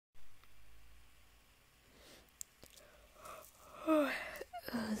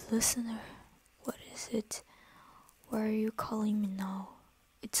Listener, what is it? Why are you calling me now?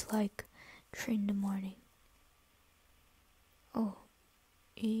 It's like 3 in the morning. Oh,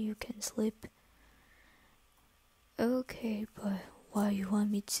 you can sleep? Okay, but what you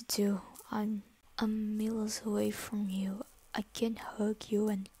want me to do? I'm miles away from you. I can hug you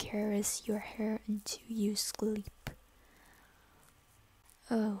and caress your hair until you sleep.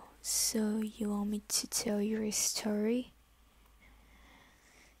 Oh, so you want me to tell your story?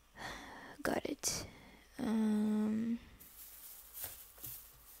 Got it.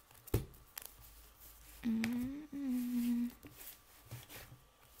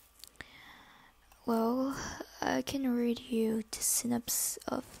 Well, I can read you the synopsis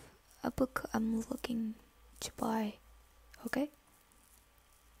of a book I'm looking to buy, okay?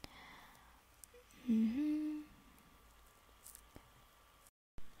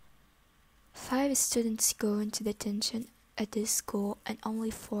 Five students go into detention at this school and only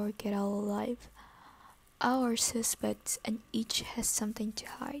 4 get out alive. All are suspects and each has something to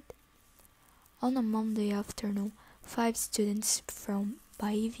hide. On a Monday afternoon, 5 students from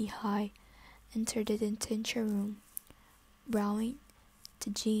Baivy High enter the detention room. Browning,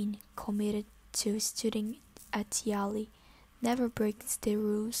 the gene committed to studying at Yale, never breaks the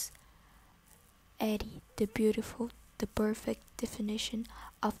rules. Eddie, the beautiful, the perfect definition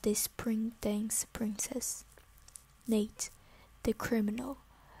of the spring dance princess. Nate, the criminal,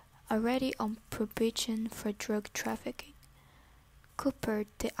 already on probation for drug trafficking. Cooper,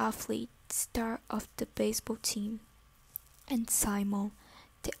 the athlete, star of the baseball team. And Simon,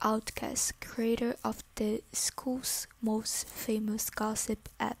 the outcast, creator of the school's most famous gossip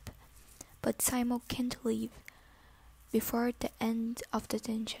app. But Simon can't leave. Before the end of the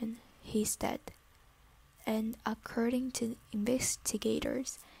detention, he's dead. And according to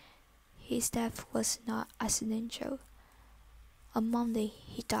investigators, his death was not accidental. On Monday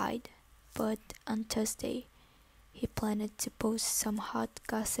he died, but on Thursday he planned to post some hot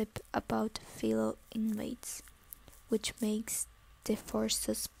gossip about fellow inmates, which makes the 4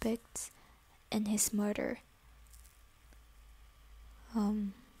 suspects in his murder.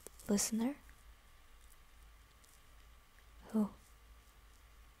 Listener? Oh,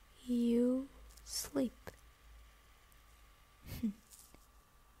 you sleep.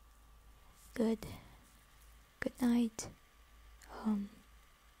 Good night.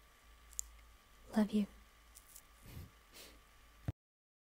 Love you.